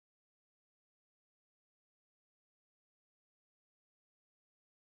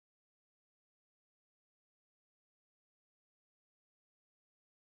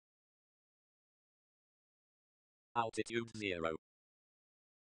Altitude 0.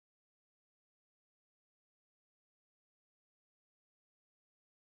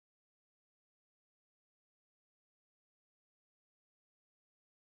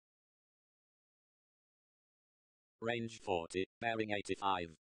 Range 40, bearing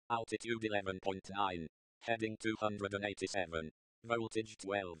 85. Altitude 11.9. Heading 287. Voltage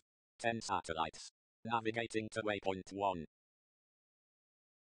 12. 10 satellites. Navigating to waypoint 1.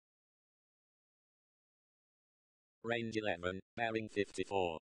 Range 11, bearing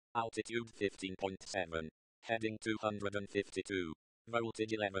 54. Altitude 15.7. Heading 252.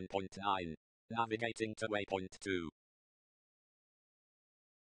 Voltage 11.9. Navigating to waypoint 2.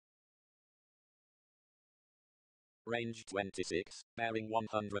 Range 26, bearing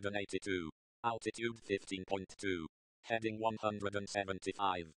 182. Altitude 15.2. Heading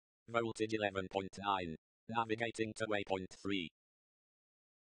 175. Voltage 11.9. Navigating to waypoint 3.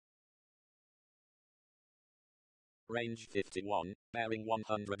 Range 51, bearing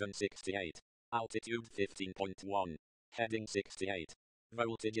 168. Altitude 15.1. Heading 68.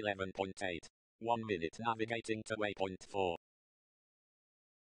 Voltage 11.8. 1 minute navigating to waypoint 4.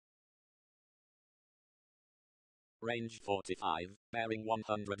 Range 45, bearing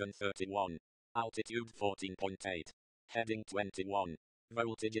 131. Altitude 14.8. Heading 21.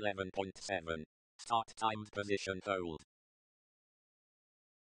 Voltage 11.7. Start timed position hold.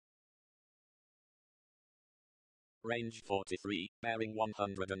 Range 43, bearing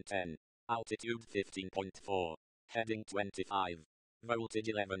 110. Altitude 15.4. Heading 25. Voltage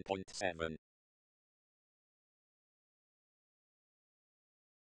 11.7.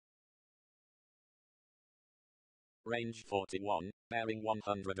 Range 41, bearing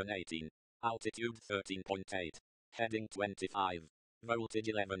 118. Altitude 13.8. Heading 25. Voltage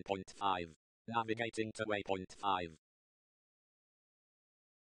 11.5. Navigating to waypoint 5.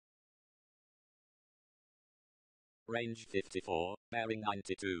 Range 54, bearing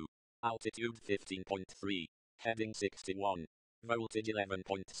 92. Altitude 15.3. Heading 61. Voltage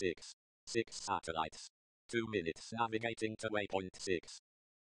 11.6. 6 satellites. 2 minutes navigating to waypoint 6.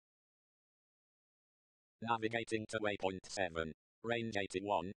 Navigating to waypoint 7. Range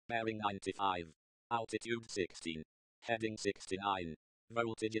 81, bearing 95. Altitude 16. Heading 69.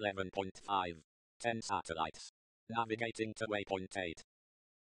 Voltage 11.5. 10 satellites. Navigating to waypoint 8.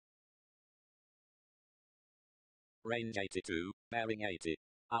 Range 82, bearing 80.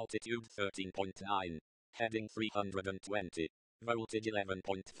 Altitude 13.9. Heading 320. Voltage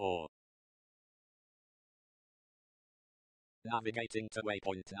 11.4. Navigating to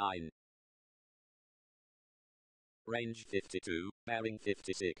waypoint 9. Range 52, bearing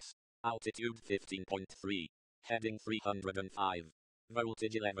 56. Altitude 15.3. Heading 305.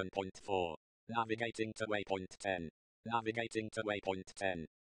 Voltage 11.4. Navigating to waypoint 10. Navigating to waypoint 10.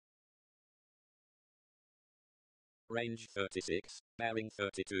 Range 36, bearing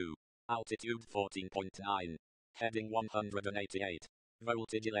 32. Altitude 14.9. Heading 188.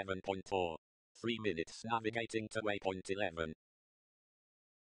 Voltage 11.4. 3 minutes navigating to waypoint 11.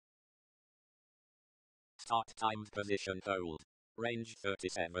 Start timed position hold. Range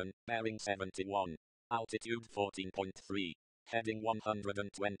 37, bearing 71. Altitude 14.3. Heading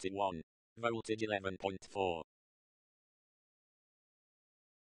 121. Voltage 11.4.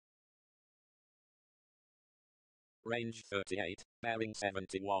 Range 38, bearing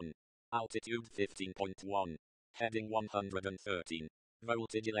 71. Altitude 15.1. Heading 113.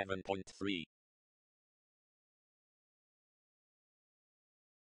 Voltage 11.3.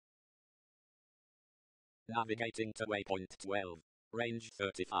 Navigating to waypoint 12. Range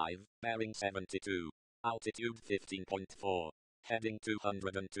 35, bearing 72. Altitude 15.4. Heading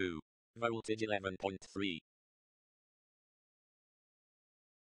 202. Voltage 11.3.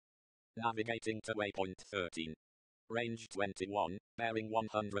 Navigating to waypoint 13. Range 21, bearing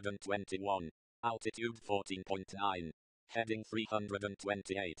 121. Altitude 14.9. Heading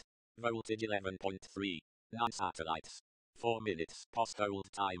 328. Voltage 11.3. 9 satellites. 4 minutes. Post hold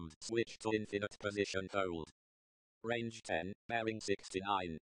timed. Switch to infinite position hold. Range 10, bearing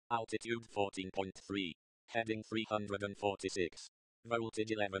 69. Altitude 14.3. Heading 346.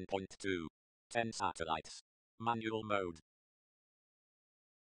 Voltage 11.2. 10 satellites. Manual mode.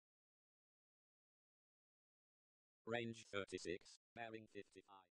 Range 36, bearing 55.